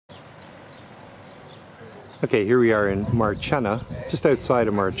Okay, here we are in Marchena, just outside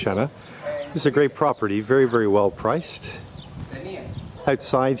of Marchena. This is a great property, very, very well priced.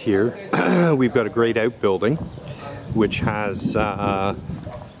 Outside here, we've got a great outbuilding, which has, as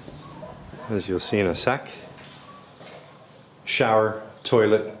you'll see in a sec, shower,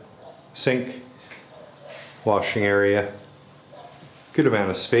 toilet, sink, washing area, good amount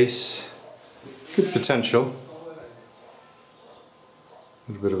of space, good potential.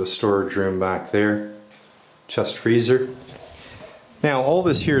 A little bit of a storage room back there. Chest freezer. Now all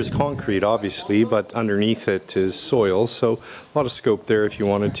this here is concrete obviously, but underneath it is soil, so a lot of scope there if you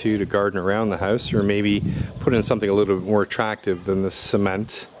wanted to garden around the house, or maybe put in something a little bit more attractive than the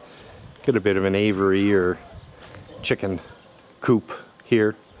cement. Get a bit of an aviary or chicken coop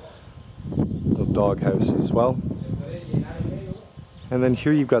here. Little dog house as well. And then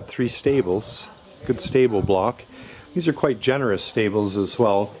here you've got 3 stables. Good stable block. These are quite generous stables as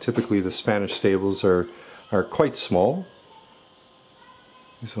well. Typically the Spanish stables are quite small.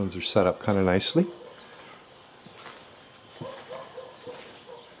 These ones are set up kind of nicely.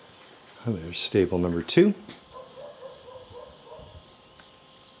 And there's stable number 2.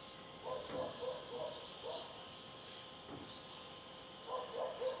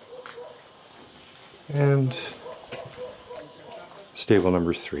 And stable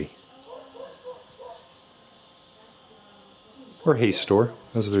number 3. Or hay store,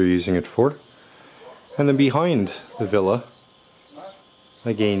 as they're using it for. And then behind the villa,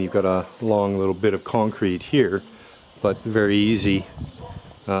 again, you've got a long little bit of concrete here, but very easy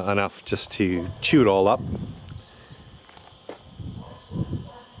enough just to chew it all up.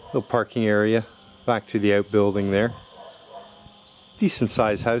 Little parking area back to the outbuilding there. Decent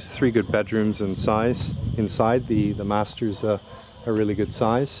sized house, 3 good bedrooms in size. Inside, the master's a really good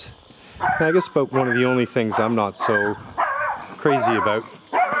size. And I guess about one of the only things I'm not so crazy about,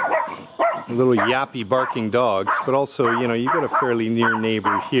 little yappy barking dogs, but also, you know, you've got a fairly near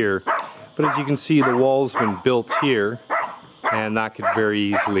neighbor here. But as you can see, the wall's been built here, and that could very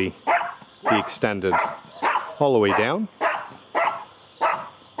easily be extended all the way down.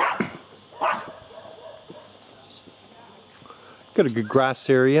 Got a good grass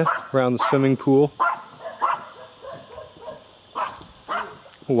area around the swimming pool.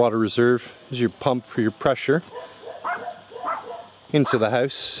 A water reserve is your pump for your pressure into the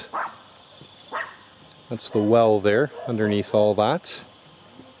house. That's the well there, underneath all that.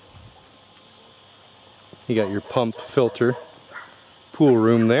 You got your pump, filter, pool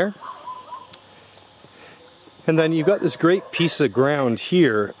room there. And then you've got this great piece of ground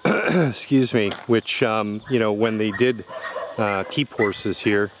here, excuse me, which, you know, when they did keep horses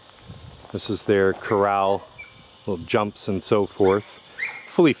here, this is their corral, little jumps and so forth.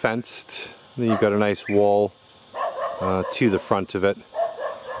 Fully fenced. Then you've got a nice wall to the front of it.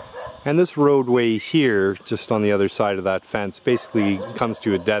 And this roadway here, just on the other side of that fence, basically comes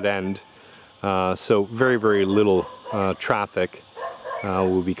to a dead end. So very, very little traffic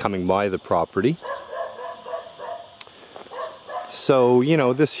will be coming by the property. So, you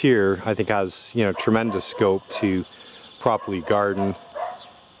know, this here I think has, you know, tremendous scope to properly garden.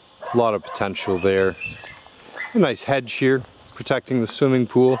 A lot of potential there. A nice hedge here protecting the swimming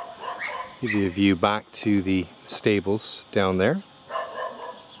pool. Give you a view back to the stables down there.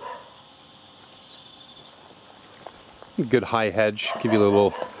 Good high hedge, give you a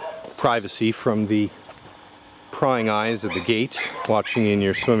little privacy from the prying eyes at the gate watching in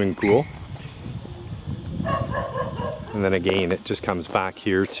your swimming pool. And then again it just comes back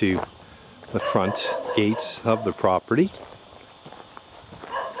here to the front gates of the property.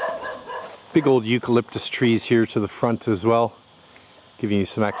 Big old eucalyptus trees here to the front as well, giving you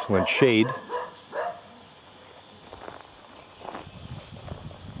some excellent shade.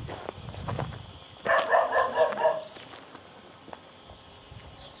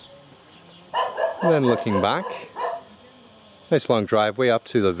 And then looking back, nice long driveway up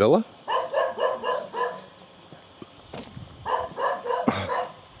to the villa.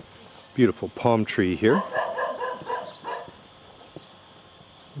 Beautiful palm tree here.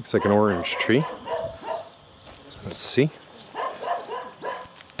 Looks like an orange tree. Let's see.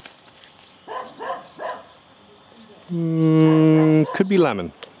 Could be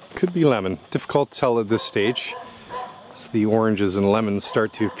lemon. Could be lemon. Difficult to tell at this stage. The oranges and lemons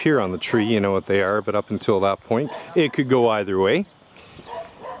start to appear on the tree, you know what they are, but up until that point it could go either way.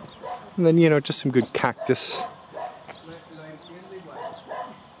 And then, you know, just some good cacti.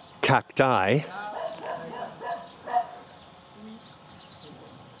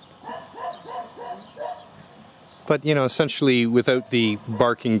 But, you know, essentially without the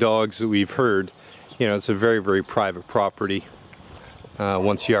barking dogs that we've heard, you know, it's a very, very private property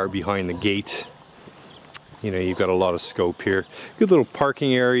once you are behind the gate. you know, you've got a lot of scope here. Good little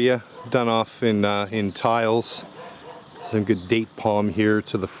parking area done off in tiles. Some good date palm here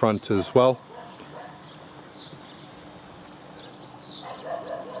to the front as well.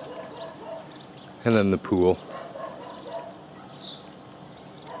 And then the pool.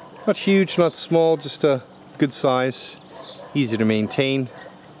 Not huge, not small, just a good size, easy to maintain.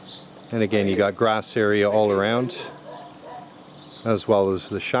 And again, you got grass area all around, as well as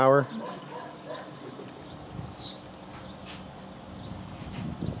the shower.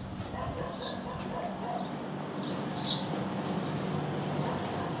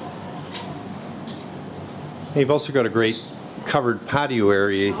 You've also got a great covered patio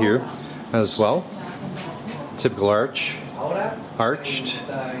area here as well. Typical arched.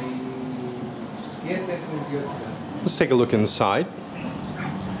 Let's take a look inside,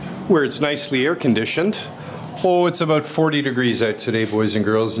 where it's nicely air conditioned. Oh, it's about 40 degrees out today, boys and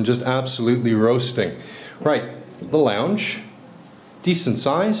girls, and just absolutely roasting. Right, the lounge, decent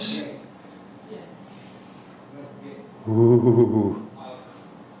size. Ooh.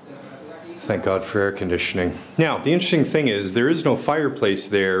 Thank God for air conditioning. Now, the interesting thing is there is no fireplace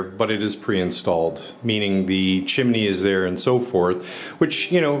there, but it is pre-installed, meaning the chimney is there and so forth,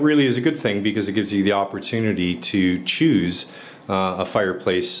 which, you know, really is a good thing because it gives you the opportunity to choose a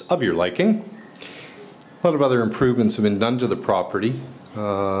fireplace of your liking. A lot of other improvements have been done to the property,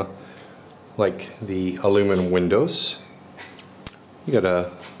 like the aluminum windows. You got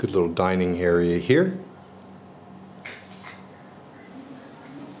a good little dining area here.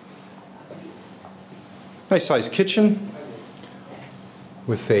 Nice sized kitchen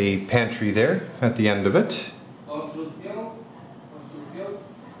with a pantry there at the end of it.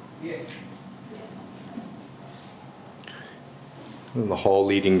 And the hall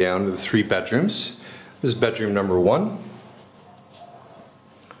leading down to the 3 bedrooms. This is bedroom number 1.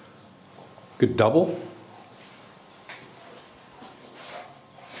 Good double.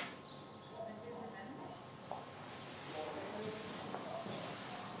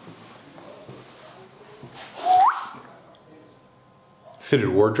 Fitted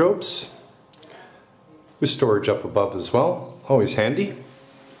wardrobes with storage up above as well, always handy.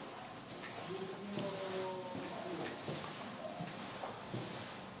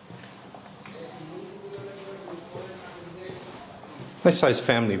 Nice size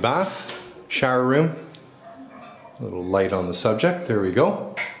family bath, shower room, a little light on the subject, there we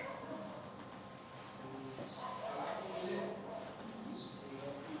go.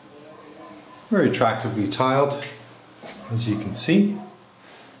 Very attractively tiled, as you can see.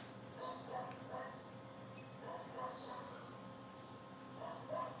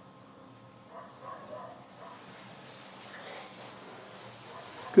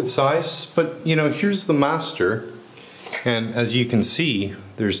 Good size, but you know, here's the master, and as you can see,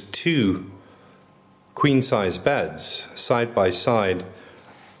 there's 2 queen size beds side by side,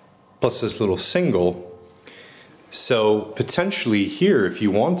 plus this little single. So potentially here, if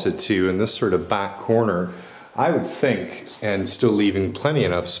you wanted to, in this sort of back corner, I would think, and still leaving plenty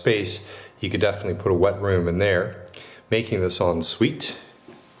enough space, you could definitely put a wet room in there, making this ensuite.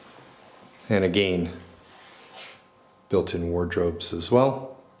 And again, built-in wardrobes as well.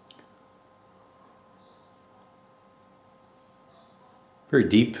 Very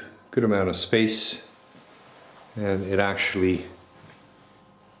deep, good amount of space, and it actually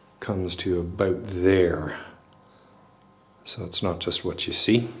comes to about there. So it's not just what you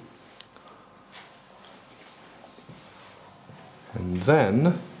see. And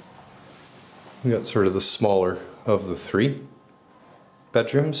then we got sort of the smaller of the 3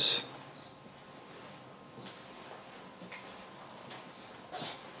 bedrooms.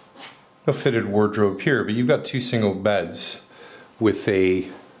 No fitted wardrobe here, but you've got 2 single beds with a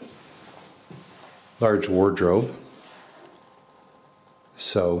large wardrobe.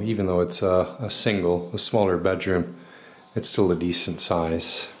 So even though it's a smaller bedroom, it's still a decent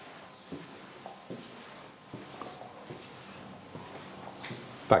size.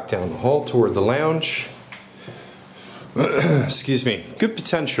 Back down the hall toward the lounge. Excuse me. Good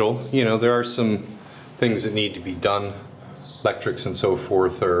potential. You know, there are some things that need to be done. Electrics and so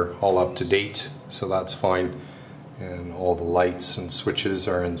forth are all up to date, so that's fine. And all the lights and switches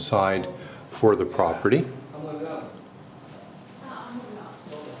are inside for the property.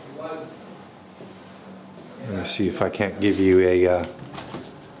 Let me see if I can't give you a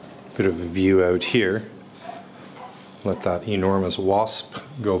bit of a view out here. Let that enormous wasp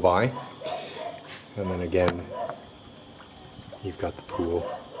go by. And then again, you've got the pool.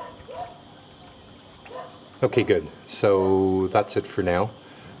 Okay, good. So that's it for now.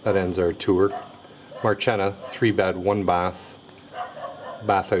 That ends our tour. Marchena, 3 bed, 1 bath.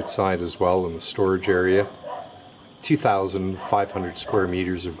 Bath outside as well in the storage area. 2,500 square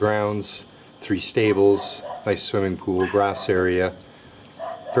meters of grounds, 3 stables, nice swimming pool, grass area,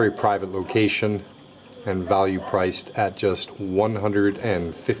 very private location, and value priced at just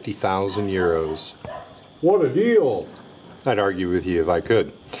 150,000 euros. What a deal! I'd argue with you if I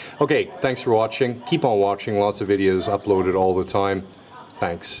could. Okay, thanks for watching. Keep on watching, lots of videos uploaded all the time.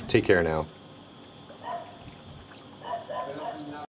 Thanks. Take care now.